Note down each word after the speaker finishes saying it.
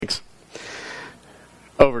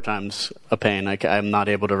Overtime's a pain. I'm not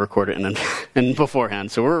able to record it in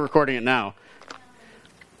beforehand, so we're recording it now.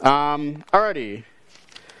 Alrighty.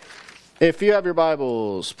 If you have your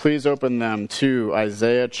Bibles, please open them to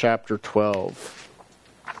Isaiah chapter 12.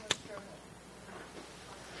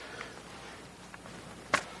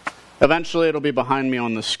 Eventually it'll be behind me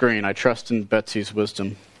on the screen. I trust in Betsy's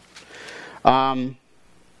wisdom. Anyway,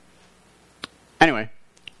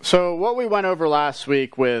 so what we went over last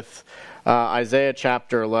week with Isaiah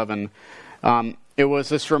chapter 11, it was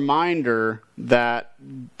this reminder that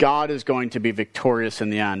God is going to be victorious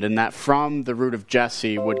in the end, and that from the root of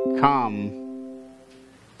Jesse would come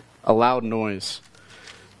a loud noise.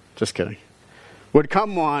 Just kidding. Would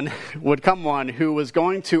come one who was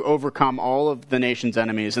going to overcome all of the nation's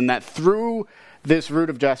enemies, and that through this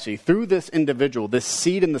root of Jesse, through this individual, this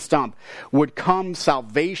seed in the stump, would come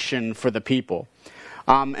salvation for the people.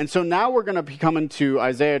 And so now we're going to be coming to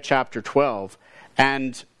Isaiah chapter 12.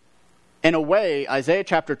 And in a way, Isaiah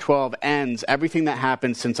chapter 12 ends everything that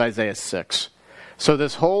happened since Isaiah 6. So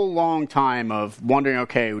this whole long time of wondering,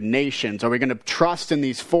 okay, nations, are we going to trust in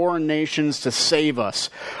these foreign nations to save us?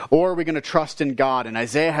 Or are we going to trust in God? And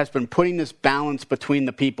Isaiah has been putting this balance between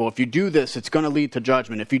the people. If you do this, it's going to lead to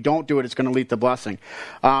judgment. If you don't do it, it's going to lead to blessing.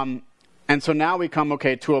 And so now we come,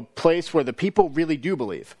 to a place where the people really do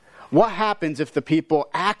believe. What happens if the people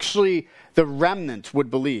actually, the remnant, would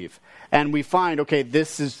believe? And we find,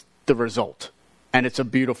 this is the result. And it's a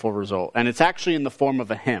beautiful result. And it's actually in the form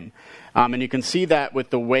of a hymn. And you can see that with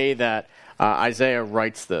the way that Isaiah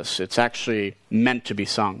writes this. It's actually meant to be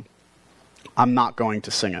sung. I'm not going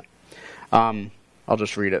to sing it. I'll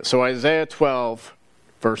just read it. So Isaiah 12,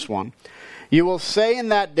 verse 1. You will say in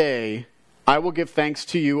that day, I will give thanks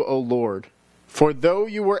to you, O Lord. For though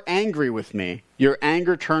you were angry with me, your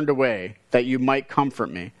anger turned away, that you might comfort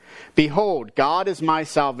me. Behold, God is my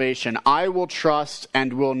salvation. I will trust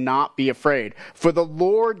and will not be afraid. For the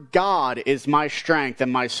Lord God is my strength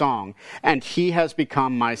and my song, and he has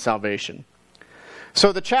become my salvation.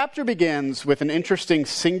 So the chapter begins with an interesting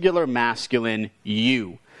singular masculine,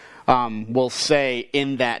 you, will say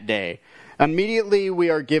in that day. Immediately we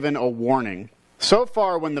are given a warning. So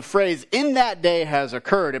far, when the phrase, in that day, has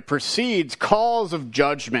occurred, it precedes calls of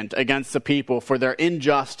judgment against the people for their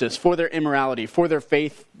injustice, for their immorality, for their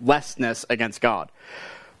faithlessness against God.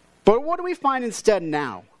 But what do we find instead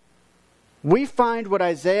now? We find what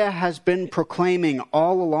Isaiah has been proclaiming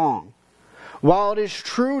all along. While it is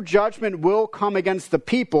true judgment will come against the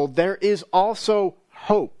people, there is also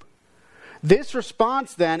hope. This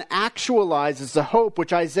response then actualizes the hope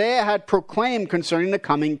which Isaiah had proclaimed concerning the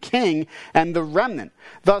coming king and the remnant.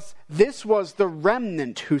 Thus, this was the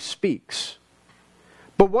remnant who speaks.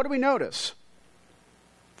 But what do we notice?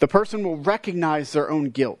 The person will recognize their own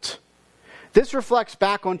guilt. This reflects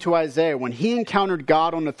back onto Isaiah when he encountered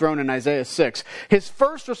God on the throne in Isaiah 6. His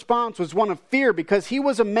first response was one of fear because he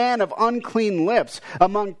was a man of unclean lips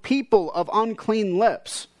among people of unclean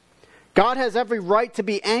lips. God has every right to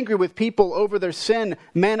be angry with people over their sin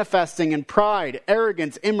manifesting in pride,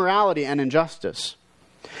 arrogance, immorality, and injustice.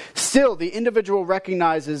 Still, the individual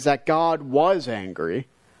recognizes that God was angry,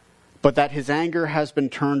 but that his anger has been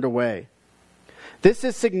turned away. This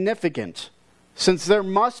is significant, since there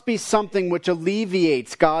must be something which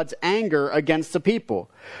alleviates God's anger against the people.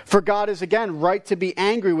 For God is again right to be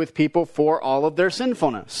angry with people for all of their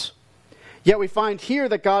sinfulness. Yet we find here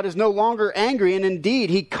that God is no longer angry, and indeed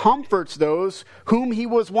he comforts those whom he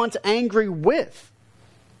was once angry with.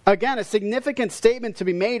 Again, a significant statement to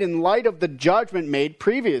be made in light of the judgment made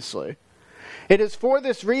previously. It is for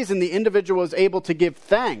this reason the individual is able to give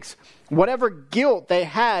thanks. Whatever guilt they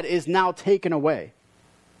had is now taken away.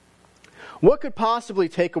 What could possibly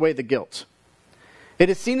take away the guilt? It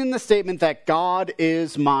is seen in the statement that God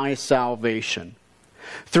is my salvation.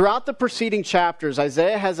 Throughout the preceding chapters,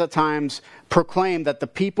 Isaiah has at times proclaimed that the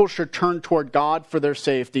people should turn toward God for their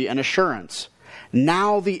safety and assurance.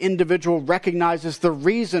 Now the individual recognizes the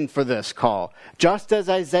reason for this call, just as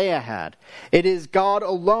Isaiah had. It is God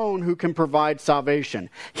alone who can provide salvation.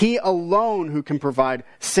 He alone who can provide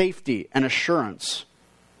safety and assurance.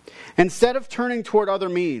 Instead of turning toward other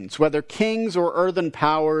means, whether kings or earthen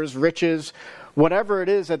powers, riches, whatever it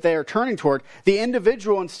is that they are turning toward, the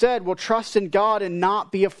individual instead will trust in God and not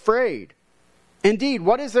be afraid. Indeed,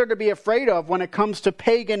 what is there to be afraid of when it comes to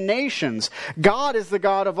pagan nations? God is the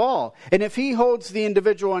God of all. And if he holds the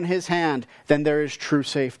individual in his hand, then there is true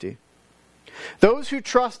safety. Those who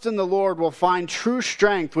trust in the Lord will find true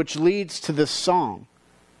strength, which leads to this song.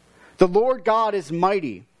 The Lord God is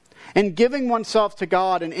mighty. In giving oneself to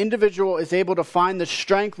God, an individual is able to find the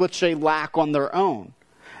strength which they lack on their own,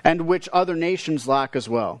 and which other nations lack as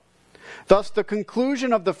well. Thus, the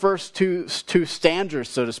conclusion of the first two stanzas,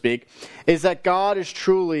 so to speak, is that God is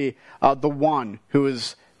truly the one who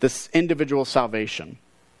is this individual salvation.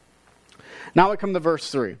 Now we come to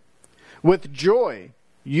verse 3. With joy,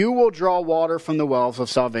 you will draw water from the wells of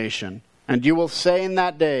salvation, and you will say in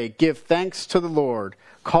that day, give thanks to the Lord,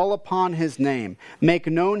 call upon his name, make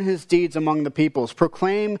known his deeds among the peoples,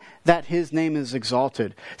 proclaim that his name is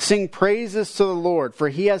exalted. Sing praises to the Lord, for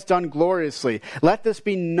he has done gloriously. Let this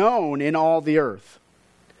be known in all the earth.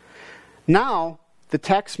 Now, the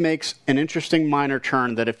text makes an interesting minor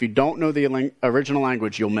turn that if you don't know the original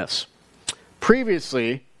language, you'll miss.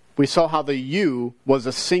 Previously, we saw how the you was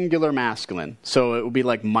a singular masculine, so it would be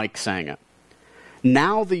like Mike saying it.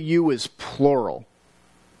 Now the you is plural.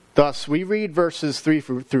 Thus, we read verses 3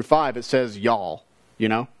 through 5, it says y'all,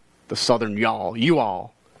 the southern y'all, you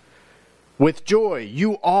all. With joy,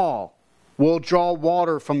 you all will draw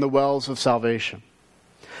water from the wells of salvation.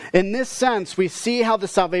 In this sense, we see how the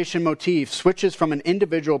salvation motif switches from an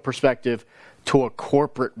individual perspective to a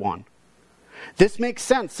corporate one. This makes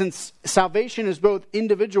sense since salvation is both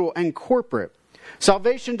individual and corporate.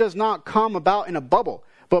 Salvation does not come about in a bubble,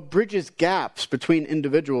 but bridges gaps between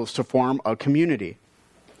individuals to form a community.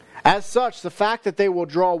 As such, the fact that they will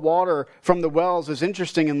draw water from the wells is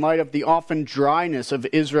interesting in light of the often dryness of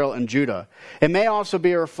Israel and Judah. It may also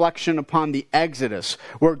be a reflection upon the Exodus,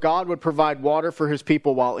 where God would provide water for his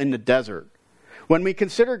people while in the desert. When we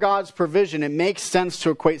consider God's provision, it makes sense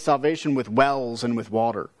to equate salvation with wells and with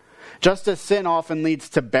water. Just as sin often leads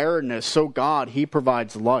to barrenness, so God, he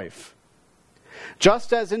provides life.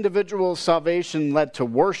 Just as individual salvation led to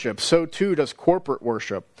worship, so too does corporate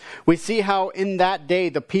worship. We see how in that day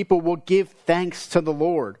the people will give thanks to the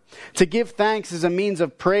Lord. To give thanks is a means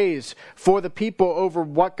of praise for the people over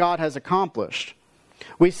what God has accomplished.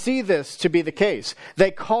 We see this to be the case.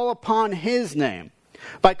 They call upon his name.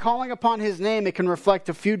 By calling upon his name, it can reflect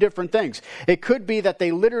a few different things. It could be that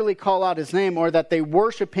they literally call out his name or that they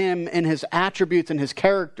worship him in his attributes and his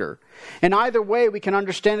character. In either way, we can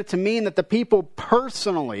understand it to mean that the people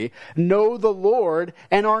personally know the Lord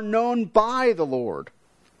and are known by the Lord.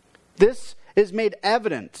 This is made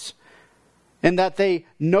evident in that they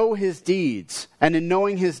know his deeds, and in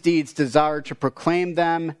knowing his deeds, desire to proclaim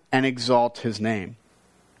them and exalt his name.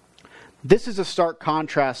 This is a stark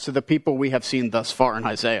contrast to the people we have seen thus far in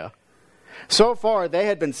Isaiah. So far, they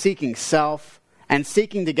had been seeking self and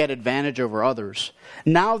seeking to get advantage over others.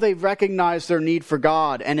 Now they recognize their need for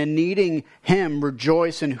God, and in needing him,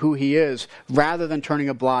 rejoice in who he is, rather than turning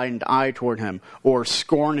a blind eye toward him or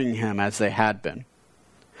scorning him as they had been.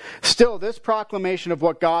 Still, this proclamation of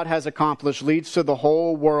what God has accomplished leads to the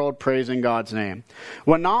whole world praising God's name.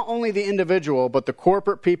 When not only the individual, but the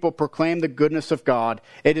corporate people proclaim the goodness of God,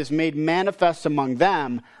 it is made manifest among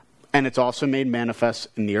them, and it's also made manifest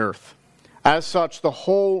in the earth. As such, the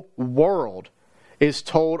whole world is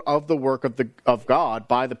told of the work of God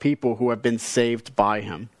by the people who have been saved by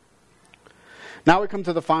him. Now we come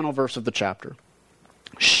to the final verse of the chapter.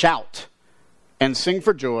 Shout and sing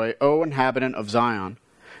for joy, O inhabitant of Zion.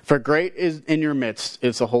 For great is in your midst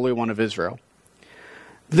is the Holy One of Israel.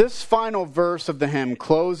 This final verse of the hymn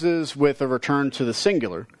closes with a return to the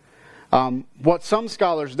singular. What some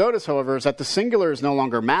scholars notice, however, is that the singular is no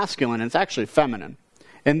longer masculine, it's actually feminine.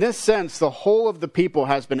 In this sense, the whole of the people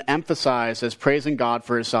has been emphasized as praising God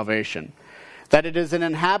for his salvation. That it is an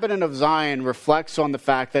inhabitant of Zion reflects on the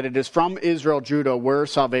fact that it is from Israel, Judah, where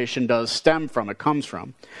salvation does stem from, it comes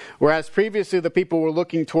from. Whereas previously the people were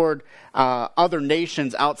looking toward other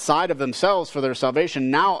nations outside of themselves for their salvation,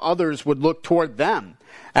 now others would look toward them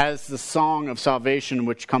as the song of salvation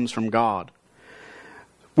which comes from God.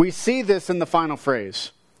 We see this in the final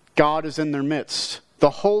phrase, God is in their midst. The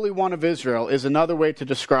Holy One of Israel is another way to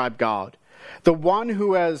describe God. The one who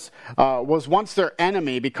was once their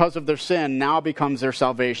enemy because of their sin now becomes their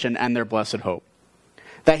salvation and their blessed hope.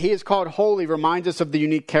 That he is called holy reminds us of the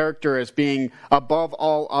unique character as being above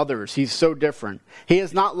all others. He's so different. He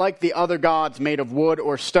is not like the other gods made of wood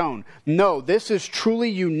or stone. No, this is truly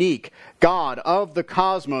unique God of the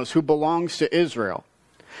cosmos who belongs to Israel.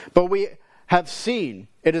 But we have seen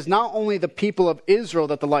it is not only the people of Israel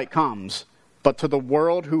that the light comes, but to the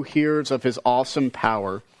world who hears of his awesome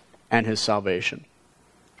power and his salvation.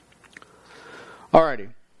 Alrighty.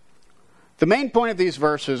 The main point of these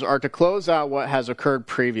verses are to close out what has occurred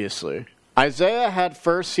previously. Isaiah had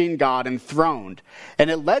first seen God enthroned, and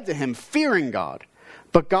it led to him fearing God.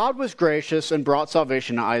 But God was gracious and brought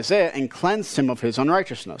salvation to Isaiah and cleansed him of his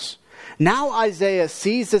unrighteousness. Now Isaiah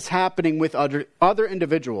sees this happening with other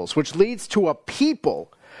individuals, which leads to a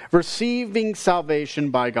people receiving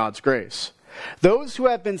salvation by God's grace. Those who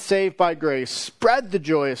have been saved by grace spread the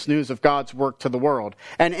joyous news of God's work to the world,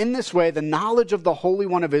 and in this way the knowledge of the Holy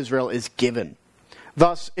One of Israel is given.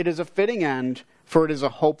 Thus, it is a fitting end, for it is a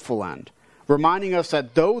hopeful end, reminding us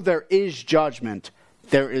that though there is judgment,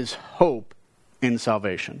 there is hope in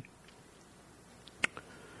salvation.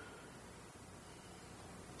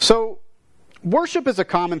 So, worship is a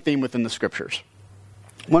common theme within the Scriptures.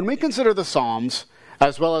 When we consider the Psalms,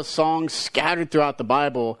 as well as songs scattered throughout the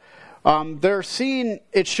Bible,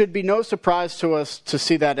 it should be no surprise to us to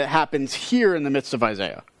see that it happens here in the midst of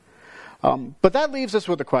Isaiah. But that leaves us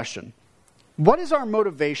with a question. What is our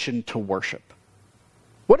motivation to worship?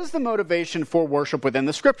 What is the motivation for worship within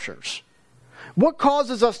the Scriptures? What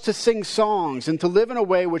causes us to sing songs and to live in a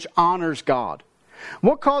way which honors God?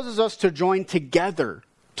 What causes us to join together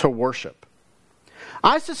to worship?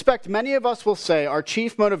 I suspect many of us will say our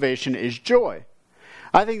chief motivation is joy.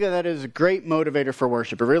 I think that is a great motivator for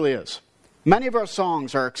worship. It really is. Many of our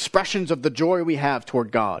songs are expressions of the joy we have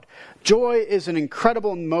toward God. Joy is an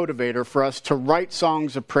incredible motivator for us to write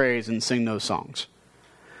songs of praise and sing those songs.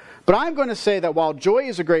 But I'm going to say that while joy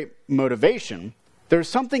is a great motivation, there's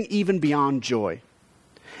something even beyond joy.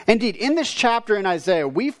 Indeed, in this chapter in Isaiah,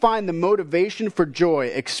 we find the motivation for joy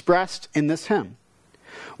expressed in this hymn.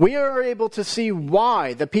 We are able to see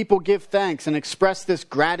why the people give thanks and express this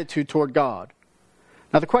gratitude toward God.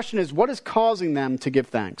 Now the question is, what is causing them to give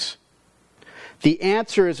thanks? The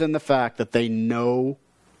answer is in the fact that they know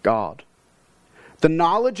God. The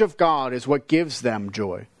knowledge of God is what gives them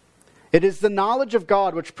joy. It is the knowledge of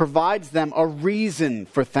God which provides them a reason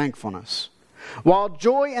for thankfulness. While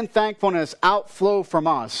joy and thankfulness outflow from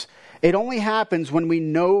us, it only happens when we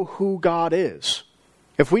know who God is.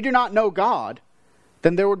 If we do not know God,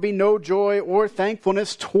 then there would be no joy or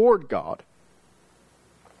thankfulness toward God.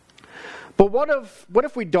 But what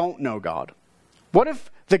if we don't know God? What if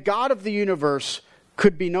the God of the universe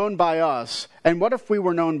could be known by us, and what if we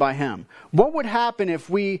were known by him? What would happen if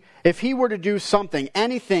he were to do something,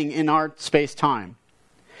 anything in our space-time?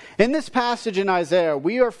 In this passage in Isaiah,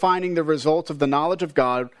 we are finding the result of the knowledge of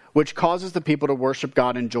God, which causes the people to worship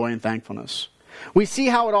God in joy and thankfulness. We see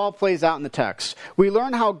how it all plays out in the text. We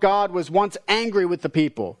learn how God was once angry with the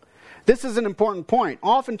people. This is an important point.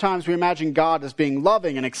 Oftentimes we imagine God as being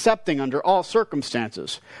loving and accepting under all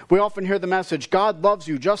circumstances. We often hear the message, God loves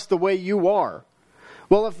you just the way you are.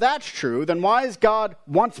 Well, if that's true, then why is God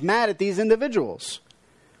once mad at these individuals?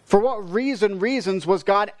 For what reasons was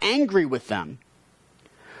God angry with them?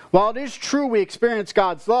 While it is true we experience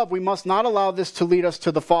God's love, we must not allow this to lead us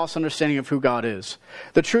to the false understanding of who God is.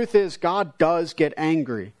 The truth is, God does get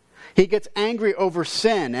angry. He gets angry over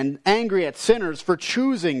sin and angry at sinners for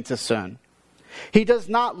choosing to sin. He does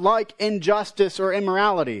not like injustice or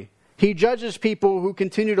immorality. He judges people who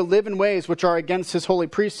continue to live in ways which are against his holy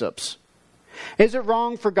precepts. Is it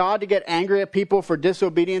wrong for God to get angry at people for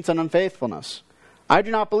disobedience and unfaithfulness? I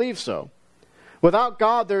do not believe so. Without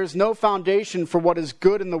God, there is no foundation for what is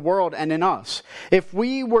good in the world and in us. If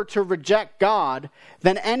we were to reject God,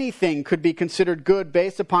 then anything could be considered good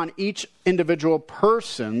based upon each individual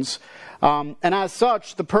person's. And as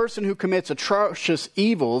such, the person who commits atrocious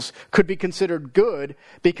evils could be considered good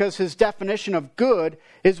because his definition of good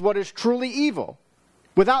is what is truly evil.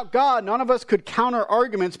 Without God, none of us could counter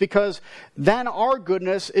arguments because then our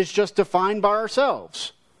goodness is just defined by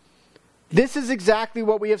ourselves. This is exactly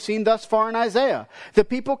what we have seen thus far in Isaiah. The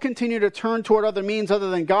people continue to turn toward other means other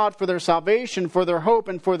than God for their salvation, for their hope,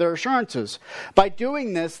 and for their assurances. By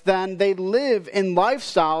doing this, then, they live in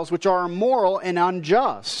lifestyles which are immoral and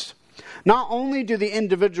unjust. Not only do the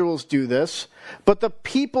individuals do this, but the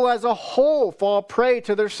people as a whole fall prey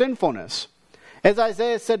to their sinfulness. As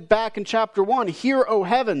Isaiah said back in chapter 1, "Hear, O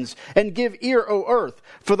heavens, and give ear, O earth,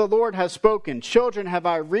 for the Lord has spoken. Children have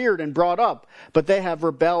I reared and brought up, but they have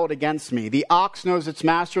rebelled against me. The ox knows its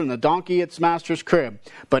master, and the donkey its master's crib.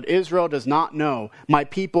 But Israel does not know. My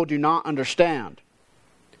people do not understand."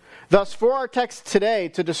 Thus, for our text today,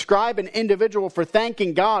 to describe an individual for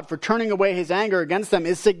thanking God for turning away his anger against them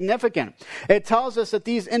is significant. It tells us that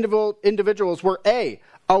these individuals were A,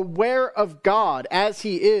 aware of God as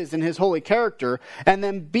he is in his holy character, and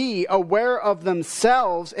then B, aware of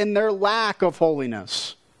themselves in their lack of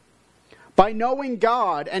holiness. By knowing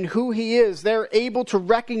God and who he is, they're able to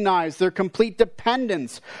recognize their complete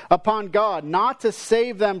dependence upon God, not to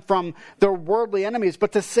save them from their worldly enemies,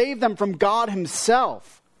 but to save them from God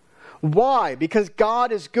himself. Why? Because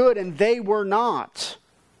God is good and they were not.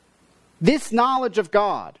 This knowledge of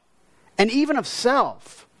God, and even of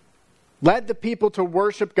self, led the people to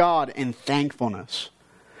worship God in thankfulness.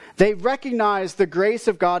 They recognize the grace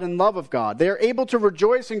of God and love of God. They are able to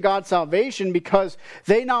rejoice in God's salvation because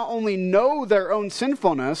they not only know their own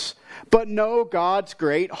sinfulness, but know God's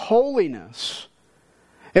great holiness.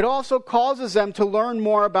 It also causes them to learn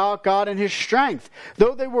more about God and His strength.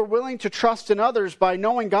 Though they were willing to trust in others, by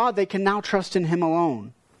knowing God, they can now trust in Him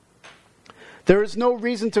alone. There is no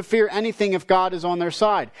reason to fear anything if God is on their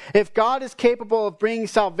side. If God is capable of bringing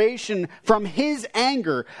salvation from His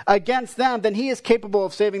anger against them, then He is capable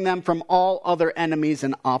of saving them from all other enemies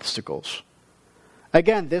and obstacles.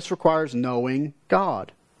 Again, this requires knowing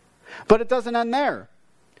God. But it doesn't end there.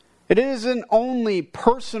 It isn't only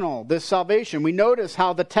personal, this salvation. We notice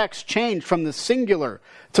how the text changed from the singular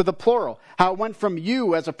to the plural. How it went from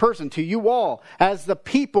you as a person to you all as the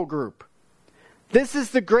people group. This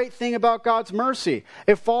is the great thing about God's mercy.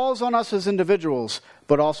 It falls on us as individuals,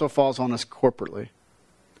 but also falls on us corporately.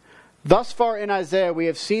 Thus far in Isaiah, we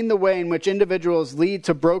have seen the way in which individuals lead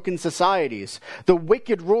to broken societies. The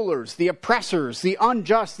wicked rulers, the oppressors, the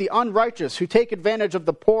unjust, the unrighteous, who take advantage of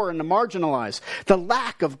the poor and the marginalized. The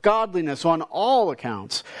lack of godliness on all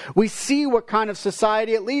accounts. We see what kind of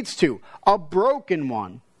society it leads to. A broken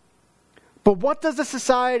one. But what does a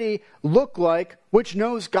society look like which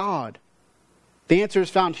knows God? The answer is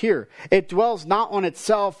found here. It dwells not on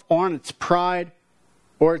itself or on its pride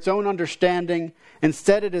or its own understanding.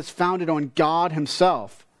 Instead, it is founded on God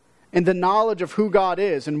Himself, in the knowledge of who God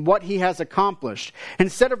is and what He has accomplished.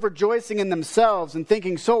 Instead of rejoicing in themselves and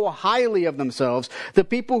thinking so highly of themselves, the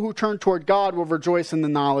people who turn toward God will rejoice in the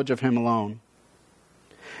knowledge of Him alone.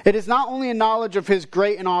 It is not only a knowledge of His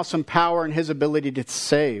great and awesome power and His ability to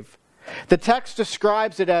save. The text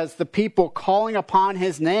describes it as the people calling upon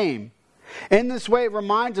His name. In this way, it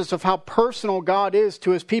reminds us of how personal God is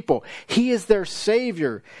to His people. He is their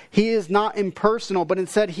Savior. He is not impersonal, but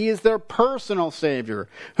instead He is their personal Savior,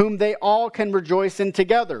 whom they all can rejoice in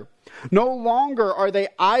together. No longer are they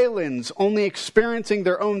islands, only experiencing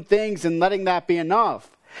their own things and letting that be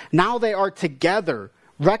enough. Now they are together,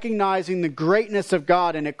 recognizing the greatness of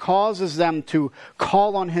God, and it causes them to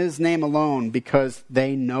call on His name alone because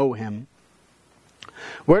they know Him.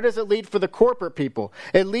 Where does it lead for the corporate people?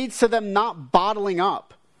 It leads to them not bottling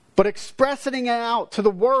up, but expressing it out to the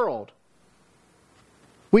world.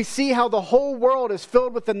 We see how the whole world is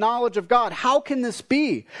filled with the knowledge of God. How can this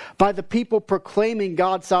be? By the people proclaiming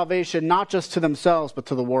God's salvation, not just to themselves, but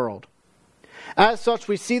to the world. As such,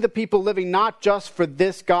 we see the people living not just for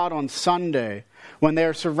this God on Sunday, when they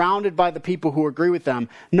are surrounded by the people who agree with them.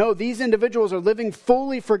 No, these individuals are living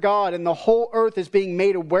fully for God, and the whole earth is being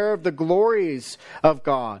made aware of the glories of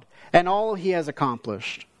God and all He has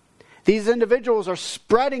accomplished. These individuals are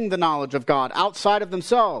spreading the knowledge of God outside of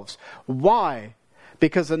themselves. Why?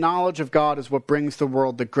 Because the knowledge of God is what brings the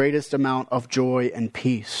world the greatest amount of joy and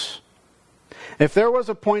peace. If there was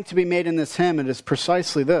a point to be made in this hymn, it is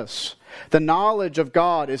precisely this. The knowledge of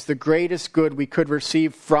God is the greatest good we could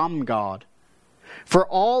receive from God. For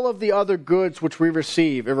all of the other goods which we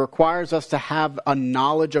receive, it requires us to have a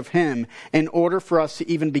knowledge of Him in order for us to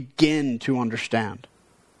even begin to understand.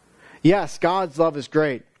 Yes, God's love is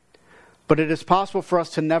great, but it is possible for us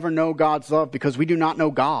to never know God's love because we do not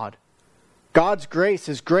know God. God's grace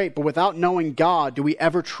is great, but without knowing God, do we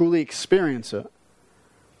ever truly experience it?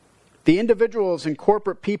 The individuals and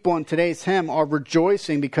corporate people in today's hymn are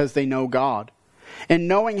rejoicing because they know God. In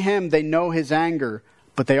knowing Him, they know His anger,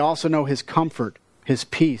 but they also know His comfort, His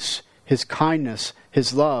peace, His kindness,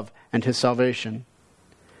 His love, and His salvation.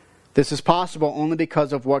 This is possible only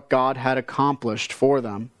because of what God had accomplished for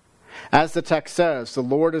them. As the text says, the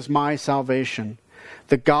Lord is my salvation.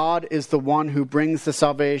 The God is the one who brings the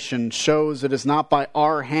salvation, shows it is not by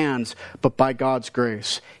our hands, but by God's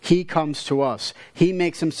grace. He comes to us. He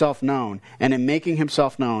makes Himself known, and in making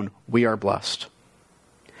Himself known, we are blessed.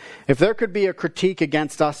 If there could be a critique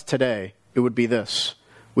against us today, it would be this.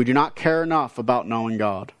 We do not care enough about knowing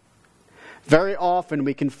God. Very often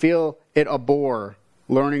we can feel it a bore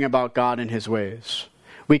learning about God and His ways.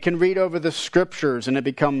 We can read over the Scriptures and it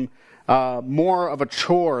become more of a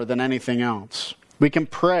chore than anything else. We can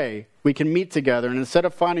pray, we can meet together, and instead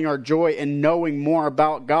of finding our joy in knowing more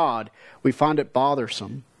about God, we find it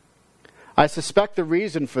bothersome. I suspect the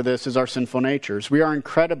reason for this is our sinful natures. We are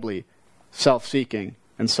incredibly self-seeking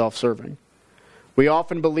and self-serving. We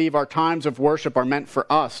often believe our times of worship are meant for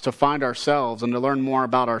us to find ourselves and to learn more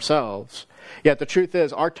about ourselves. Yet the truth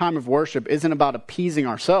is, our time of worship isn't about appeasing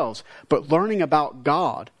ourselves, but learning about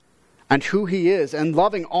God and who He is, and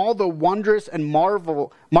loving all the wondrous and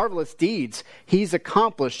marvelous deeds He's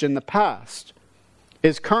accomplished in the past,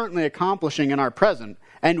 is currently accomplishing in our present,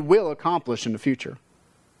 and will accomplish in the future.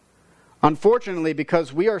 Unfortunately,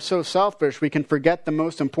 because we are so selfish, we can forget the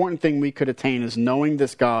most important thing we could attain is knowing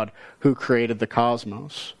this God who created the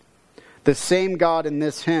cosmos. The same God in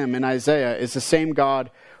this hymn in Isaiah is the same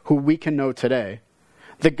God who we can know today.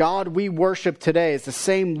 The God we worship today is the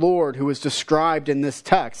same Lord who is described in this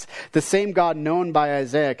text. The same God known by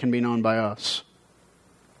Isaiah can be known by us.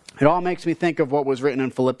 It all makes me think of what was written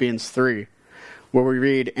in Philippians 3, where we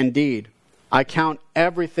read, "Indeed, I count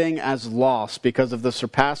everything as loss because of the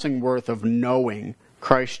surpassing worth of knowing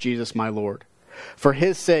Christ Jesus my Lord. For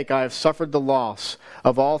his sake I have suffered the loss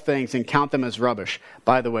of all things and count them as rubbish."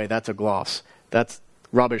 By the way, that's a gloss.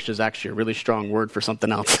 Rubbish is actually a really strong word for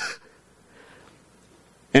something else.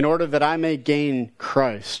 "In order that I may gain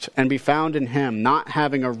Christ and be found in him, not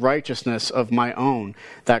having a righteousness of my own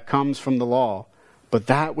that comes from the law, but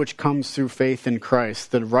that which comes through faith in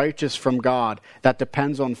Christ, the righteous from God that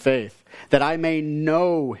depends on faith, that I may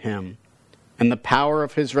know him and the power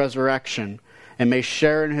of his resurrection, and may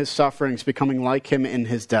share in his sufferings, becoming like him in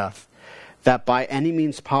his death, that by any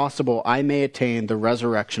means possible I may attain the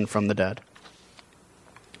resurrection from the dead."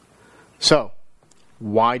 So,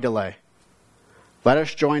 why delay? Let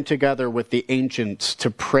us join together with the ancients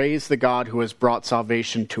to praise the God who has brought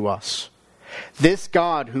salvation to us. This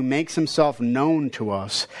God who makes himself known to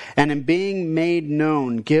us, and in being made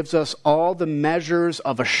known gives us all the measures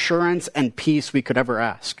of assurance and peace we could ever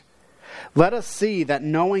ask. Let us see that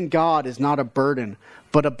knowing God is not a burden,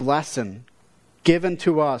 but a blessing given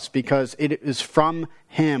to us because it is from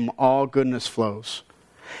him all goodness flows.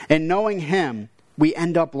 In knowing him, we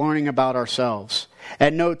end up learning about ourselves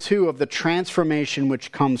and know too of the transformation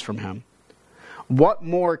which comes from him. What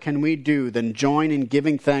more can we do than join in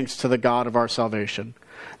giving thanks to the God of our salvation,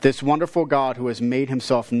 this wonderful God who has made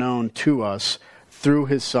himself known to us through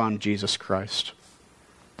his Son, Jesus Christ?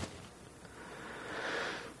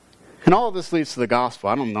 And all of this leads to the gospel.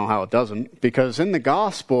 I don't know how it doesn't, because in the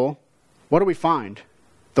gospel, what do we find?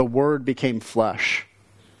 The Word became flesh.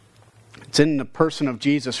 It's in the person of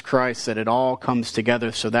Jesus Christ that it all comes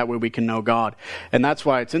together so that way we can know God. And that's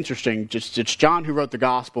why it's interesting. It's John who wrote the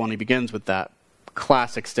gospel, and he begins with that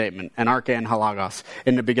classic statement, "En arche en halagos."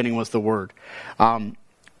 In the beginning was the Word.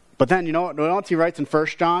 But then, you know what else he writes in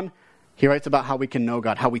 1 John? He writes about how we can know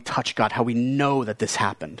God, how we touch God, how we know that this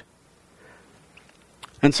happened.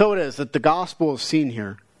 And so it is that the gospel is seen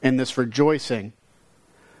here in this rejoicing.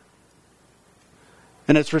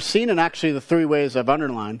 And it's seen in actually the three ways I've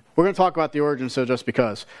underlined. We're going to talk about the origin, so just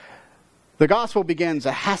because. The gospel begins,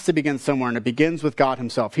 it has to begin somewhere, and it begins with God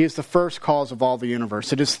himself. He is the first cause of all the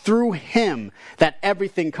universe. It is through him that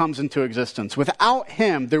everything comes into existence. Without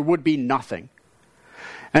him, there would be nothing.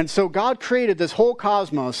 And so God created this whole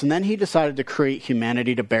cosmos, and then he decided to create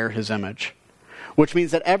humanity to bear his image. Which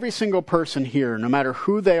means that every single person here, no matter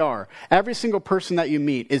who they are, every single person that you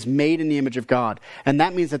meet is made in the image of God. And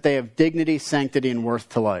that means that they have dignity, sanctity, and worth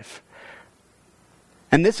to life.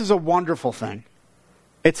 And this is a wonderful thing.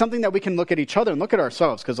 It's something that we can look at each other and look at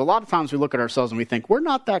ourselves, because a lot of times we look at ourselves and we think, we're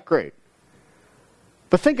not that great.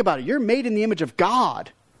 But think about it. You're made in the image of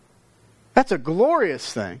God. That's a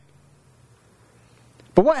glorious thing.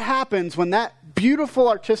 But what happens when that beautiful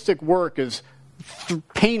artistic work is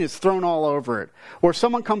paint is thrown all over it? Or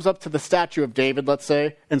someone comes up to the statue of David, let's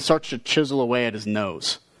say, and starts to chisel away at his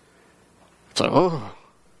nose. It's like, oh.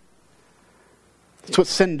 That's what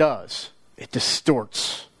sin does. It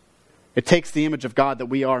distorts. It takes the image of God that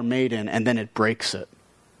we are made in, and then it breaks it.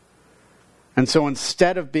 And so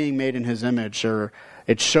instead of being made in his image, or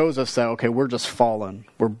it shows us that, okay, we're just fallen.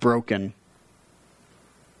 We're broken.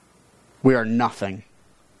 We are nothing.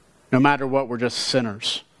 No matter what, we're just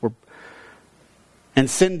sinners. And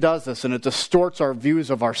sin does this, and it distorts our views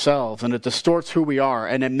of ourselves, and it distorts who we are,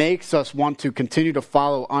 and it makes us want to continue to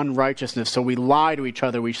follow unrighteousness. So we lie to each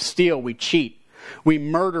other, we steal, we cheat, we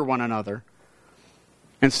murder one another.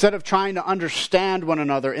 Instead of trying to understand one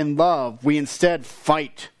another in love, we instead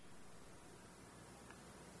fight.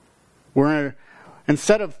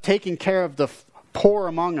 Instead of taking care of the poor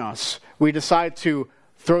among us, we decide to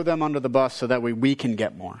throw them under the bus so that we can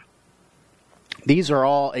get more. These are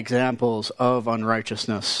all examples of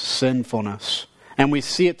unrighteousness, sinfulness. And we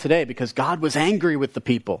see it today because God was angry with the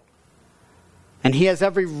people. And he has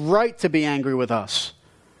every right to be angry with us.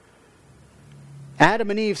 Adam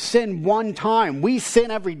and Eve sinned one time. We sin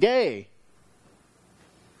every day.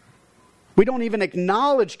 We don't even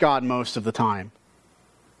acknowledge God most of the time.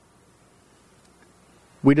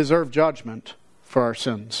 We deserve judgment for our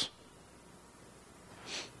sins.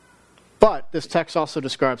 But this text also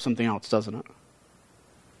describes something else, doesn't it?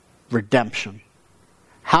 Redemption.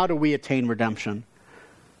 How do we attain redemption?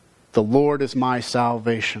 The Lord is my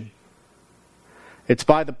salvation. It's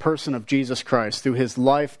by the person of Jesus Christ, through his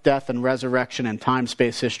life, death, and resurrection in time,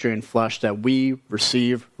 space, history, and flesh, that we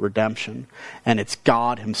receive redemption. And it's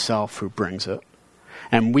God himself who brings it.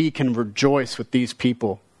 And we can rejoice with these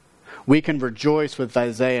people. We can rejoice with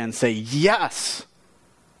Isaiah and say, yes,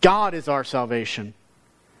 God is our salvation.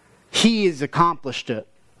 He has accomplished it.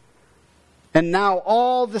 And now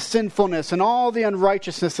all the sinfulness and all the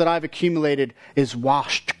unrighteousness that I've accumulated is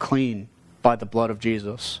washed clean by the blood of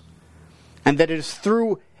Jesus. And that it is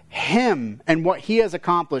through him and what he has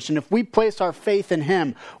accomplished. And if we place our faith in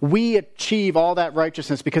him, we achieve all that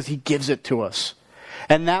righteousness because he gives it to us.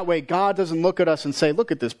 And that way God doesn't look at us and say,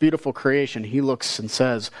 look at this beautiful creation. He looks and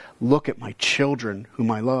says, look at my children whom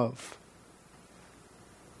I love.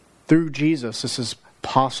 Through Jesus, this is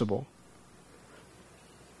possible.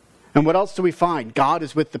 And what else do we find? God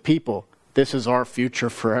is with the people. This is our future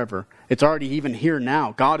forever. It's already even here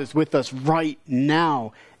now. God is with us right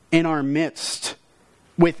now, in our midst,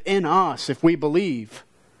 within us, if we believe.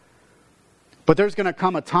 But there's going to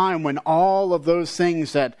come a time when all of those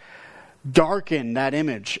things that darken that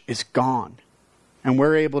image is gone. And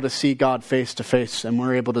we're able to see God face to face, and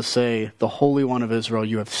we're able to say, the Holy One of Israel,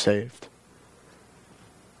 you have saved.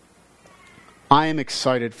 I am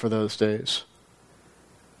excited for those days.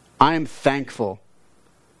 I am thankful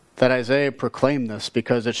that Isaiah proclaimed this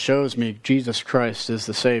because it shows me Jesus Christ is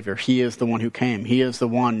the Savior. He is the one who came. He is the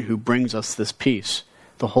one who brings us this peace,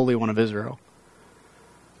 the Holy One of Israel.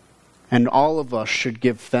 And all of us should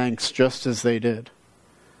give thanks just as they did.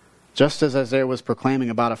 Just as Isaiah was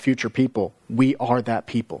proclaiming about a future people, we are that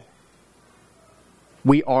people.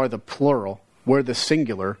 We are the plural, we're the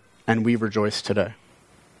singular, and we rejoice today.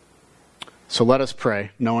 So let us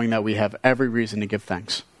pray, knowing that we have every reason to give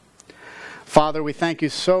thanks. Father, we thank you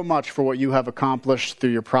so much for what you have accomplished through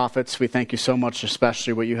your prophets. We thank you so much,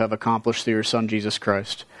 especially what you have accomplished through your Son, Jesus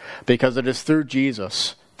Christ. Because it is through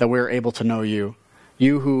Jesus that we are able to know you.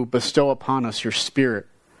 You who bestow upon us your Spirit,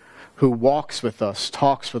 who walks with us,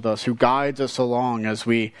 talks with us, who guides us along as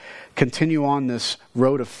we continue on this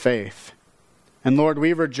road of faith. And Lord,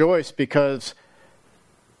 we rejoice because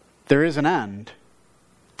there is an end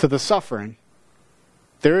to the suffering.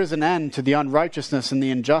 There is an end to the unrighteousness and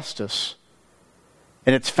the injustice.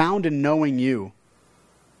 And it's found in knowing you.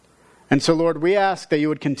 And so, Lord, we ask that you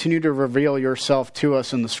would continue to reveal yourself to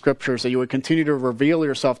us in the Scriptures, that you would continue to reveal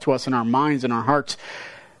yourself to us in our minds and our hearts,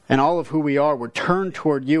 and all of who we are would turn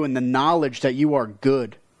toward you in the knowledge that you are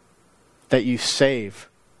good, that you save,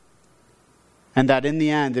 and that in the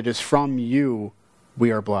end it is from you we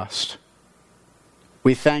are blessed.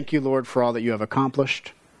 We thank you, Lord, for all that you have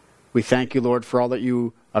accomplished. We thank you, Lord, for all that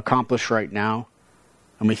you accomplish right now.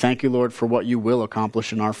 And we thank you, Lord, for what you will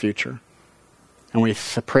accomplish in our future. And we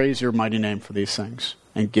praise your mighty name for these things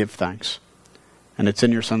and give thanks. And it's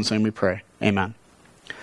in your Son's name we pray. Amen.